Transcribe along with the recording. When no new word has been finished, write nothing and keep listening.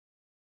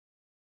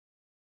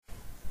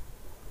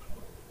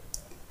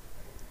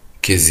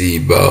که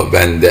زیبا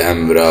بنده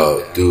ام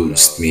را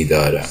دوست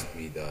می‌دارم.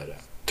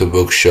 تو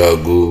بگشا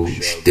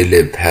گوش،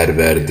 دل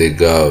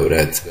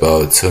پروردگارت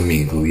با تو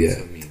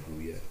میگوید.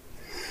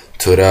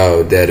 تو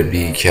را در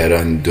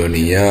بیکران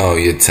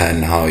دنیای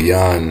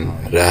تنهایان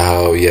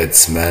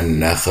رهایت من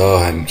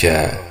نخواهم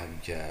کرد.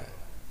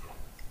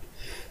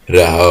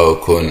 رها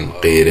کن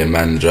غیر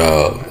من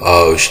را،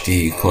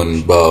 آشتی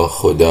کن با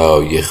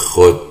خدای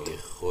خود.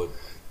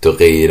 تو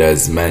غیر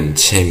از من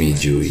چه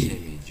میجویی؟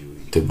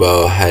 تو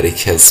با هر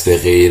کس به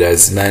غیر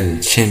از من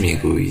چه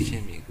میگویی؟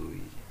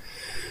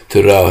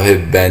 تو راه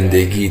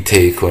بندگی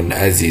طی کن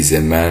عزیز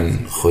من،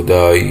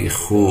 خدایی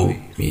خوب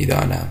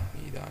میدانم.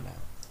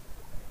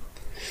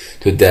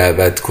 تو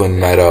دعوت کن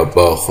مرا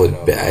با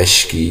خود به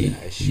اشکی،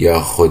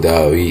 یا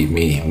خدایی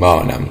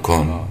میهمانم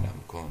کن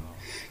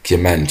که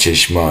من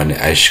چشمان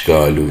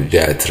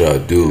اشک‌آلوده‌ات را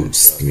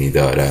دوست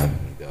می‌دارم.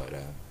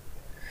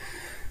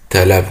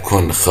 طلب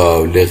کن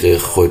خالق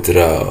خود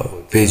را،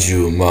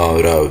 بجو ما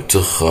را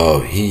تو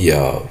خواهی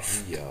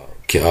یافت،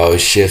 که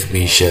عاشق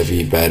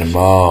میشوی بر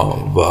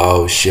ما و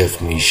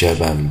عاشق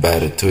میشوم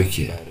بر تو.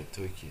 که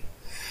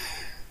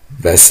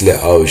وصل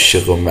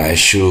عاشق و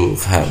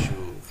معشوق هم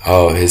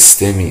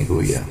آهسته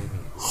میگویم،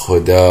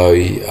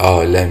 خدایی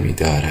عالمی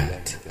دارد.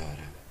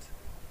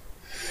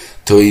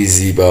 توی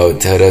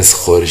زیباتر از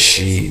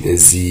خورشید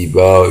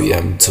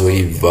زیبایم،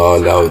 توی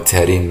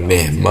والاترین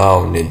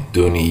مهمان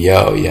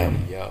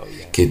دنیایم،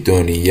 که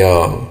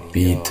دنیا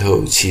بی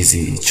تو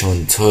چیزی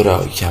چون تو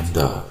را کم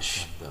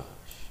داشت.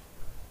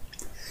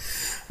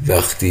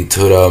 وقتی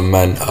تو را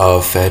من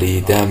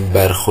آفریدم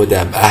بر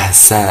خودم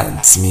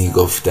احسنت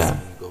میگفتم،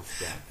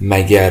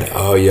 مگر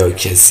آیا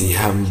کسی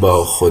هم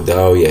با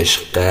خدایش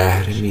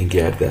قهر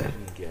میگردد؟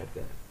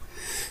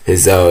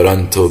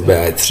 هزاران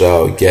توبه‌ات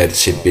را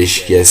گرچه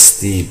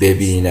بشکستی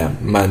ببینم،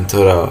 من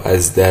تو را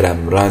از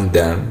درم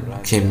راندم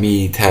که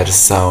می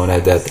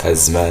ترساندت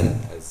از من.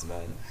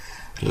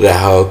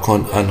 رها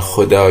کن آن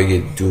خدای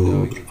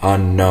دور،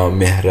 آن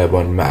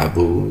نامهربان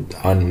معبود،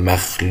 آن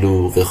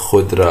مخلوق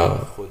خود را.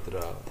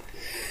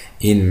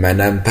 این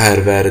منم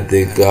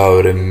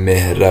پروردگار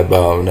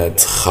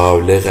مهربانت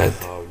خالقت،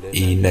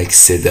 اینک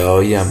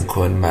صدایم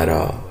کن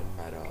مرا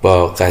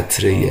با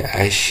قطره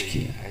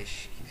اشکی.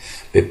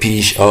 به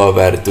پیش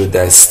آور دو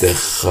دست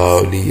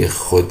خالی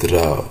خود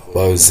را،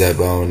 با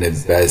زبان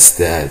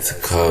بسته‌ات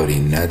کاری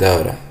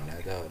ندارم.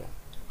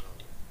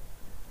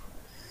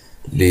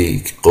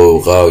 لیک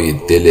غوغای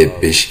دل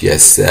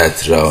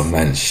بشکسته‌ات را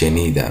من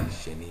شنیدم.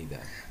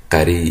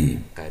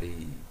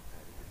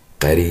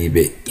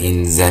 غریب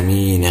این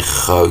زمین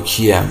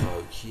خاکیم.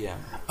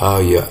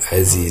 آیا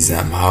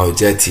عزیزم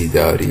حاجتی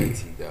داری؟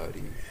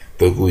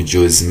 بگو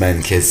جز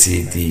من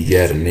کسی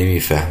دیگر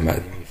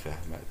نمیفهمد.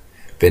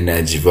 به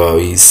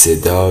نجوایی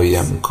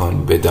صدایم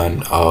کن،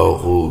 بدان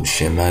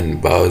آغوش من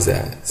باز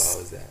است.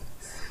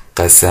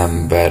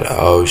 قسم بر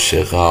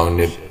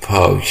عاشقان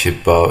پاک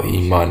با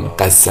ایمان،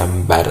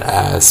 قسم بر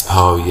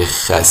اسب‌های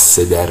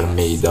خسته در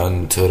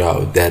میدان، تو را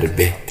در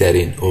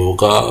بهترین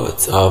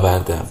اوقات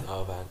آوردم.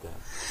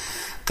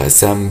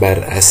 قسم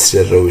بر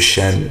عصر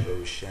روشن،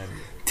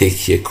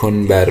 تکیه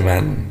کن بر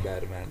من.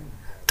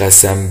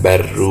 قسم بر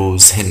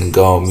روز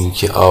هنگامی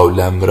که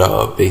عالم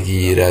را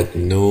بگیرد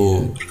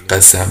نور.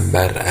 قسم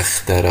بر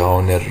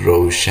اختران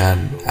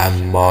روشن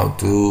اما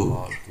دور.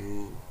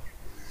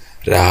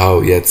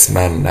 رهایت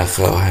من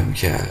نخواهم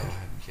کرد.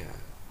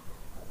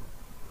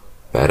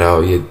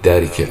 برای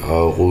درک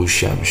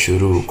آغوشم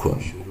شروع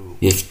کن،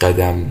 یک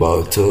قدم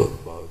با تو،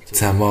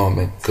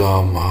 تمام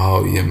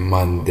گام‌های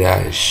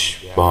مانده‌اش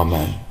با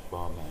من.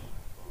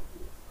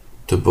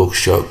 تو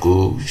بگشا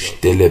گوش،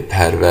 دل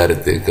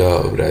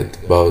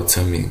پروردگارت با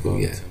تو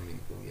میگوید.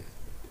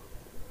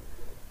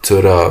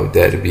 تو را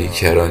در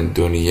بیکران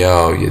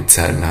دنیای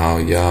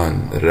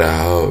تنهایان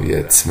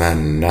رهایت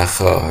من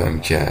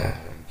نخواهم کرد.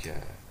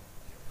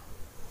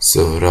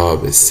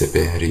 سهراب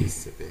سپهری.